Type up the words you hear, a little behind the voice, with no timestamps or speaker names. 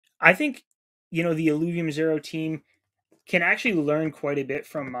I think, the Illuvium Zero team can actually learn quite a bit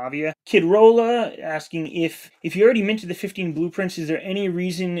from Mavia. Kid Rolla asking if you already minted the 15 blueprints, is there any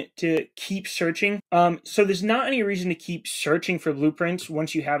reason to keep searching? So there's not any reason to keep searching for blueprints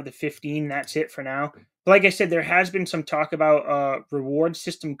once you have the 15. That's it for now. But like I said, there has been some talk about a reward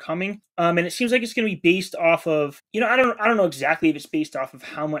system coming, and it seems like it's going to be based off of, I don't know exactly if it's based off of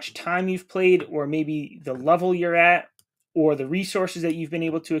how much time you've played, or maybe the level you're at, or the resources that you've been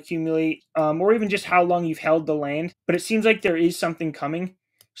able to accumulate, or even just how long you've held the land. But it seems like there is something coming.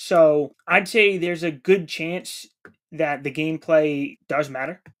 So I'd say there's a good chance that the gameplay does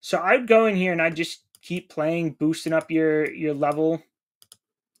matter. So I'd go in here and I'd just keep playing, boosting up your level,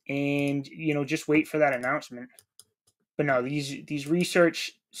 and just wait for that announcement. But no, these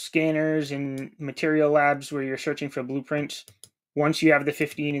research scanners and material labs where you're searching for blueprints, once you have the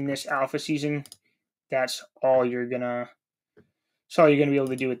 15 in this alpha season, that's all you're gonna be able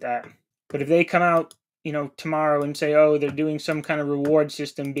to do with that. But if they come out, tomorrow and say, oh, they're doing some kind of reward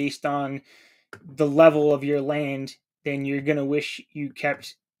system based on the level of your land, then you're gonna wish you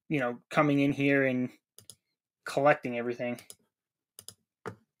kept, coming in here and collecting everything.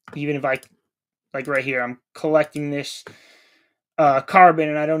 Even if like right here, I'm collecting this carbon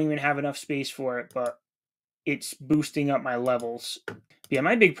and I don't even have enough space for it, but it's boosting up my levels. But yeah,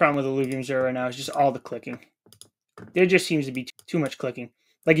 my big problem with Illuvium Zero right now is just all the clicking. There just seems to be too much clicking.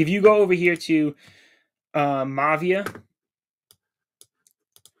 Like if you go over here to Mavia,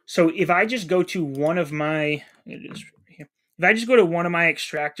 so if I just go to one of my, if I just go to one of my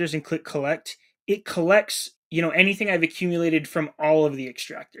extractors and click collect, it collects, anything I've accumulated from all of the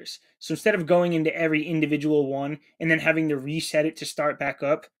extractors. So instead of going into every individual one and then having to reset it to start back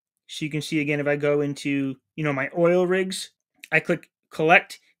up, so you can see again, if I go into, my oil rigs, I click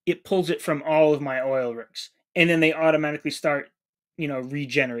collect, it pulls it from all of my oil rigs. And then they automatically start,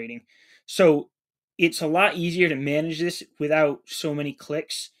 regenerating. So it's a lot easier to manage this without so many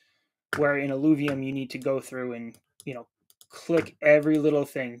clicks, where in Illuvium you need to go through and, click every little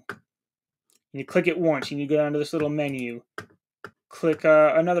thing. You click it once, and you go down to this little menu, click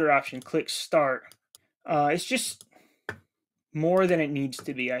another option, click start. It's just more than it needs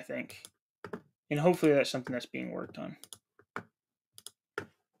to be, I think. And hopefully that's something that's being worked on.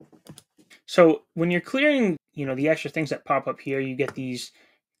 So when you're clearing, the extra things that pop up here, you get these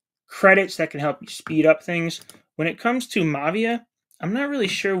credits that can help you speed up things. When it comes to Mavia, I'm not really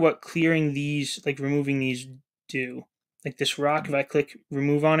sure what clearing these, like removing these, do. Like this rock, if I click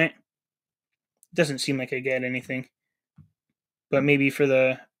remove on it, it doesn't seem like I get anything. But maybe for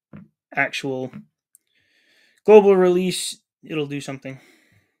the actual global release, it'll do something.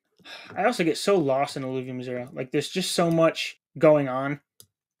 I also get so lost in Illuvium Zero. Like there's just so much going on.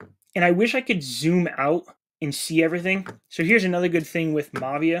 And I wish I could zoom out and see everything. So here's another good thing with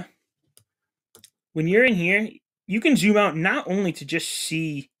Mavia. When you're in here, you can zoom out not only to just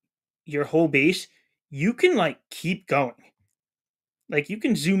see your whole base, you can like keep going. Like you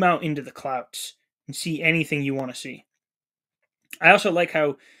can zoom out into the clouds and see anything you want to see. I also like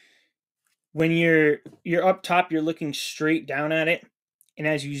how when you're up top, you're looking straight down at it, and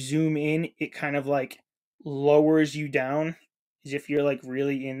as you zoom in, it kind of like lowers you down as if you're like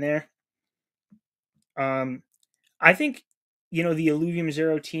really in there. I think the Illuvium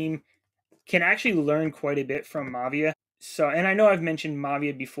Zero team can actually learn quite a bit from Mavia. So, and I know I've mentioned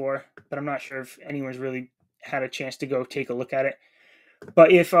Mavia before, but I'm not sure if anyone's really had a chance to go take a look at it.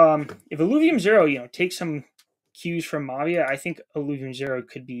 But if Illuvium Zero, takes some cues from Mavia, I think Illuvium Zero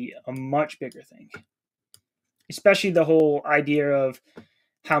could be a much bigger thing. Especially the whole idea of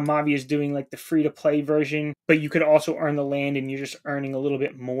how Mavia is doing like the free-to-play version, but you could also earn the land and you're just earning a little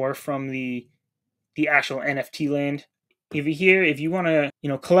bit more from the actual NFT land. If you want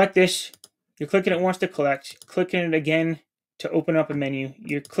to, collect this, you're clicking it once to collect, clicking it again to open up a menu,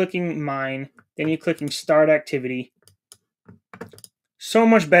 you're clicking mine, then you're clicking start activity. So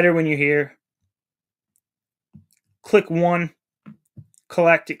much better when you're here. Click one,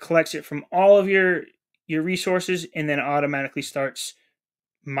 collect, it collects it from all of your resources and then automatically starts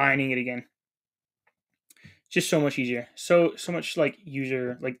mining it again. Just so much easier. So much like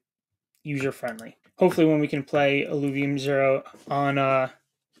user friendly. Hopefully when we can play Illuvium Zero on an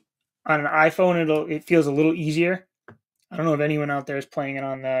iPhone, it feels a little easier. I don't know if anyone out there is playing it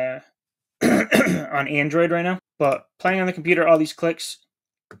on the on Android right now, but playing on the computer, all these clicks,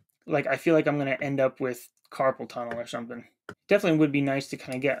 like I feel like I'm gonna end up with carpal tunnel or something. Definitely would be nice to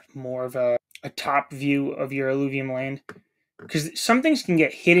kind of get more of a top view of your Illuvium land, because some things can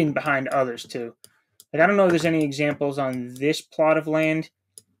get hidden behind others too. Like I don't know if there's any examples on this plot of land,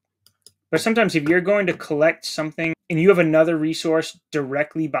 But sometimes if you're going to collect something and you have another resource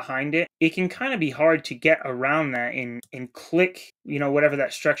directly behind it, it can kind of be hard to get around that and click, whatever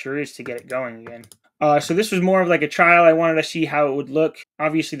that structure is to get it going again. So this was more of like a trial. I wanted to see how it would look.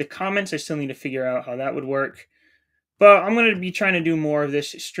 Obviously the comments, I still need to figure out how that would work. But I'm going to be trying to do more of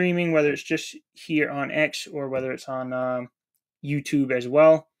this streaming, whether it's just here on X or whether it's on YouTube as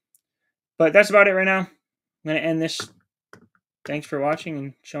well. But that's about it right now. I'm going to end this. Thanks for watching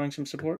and showing some support.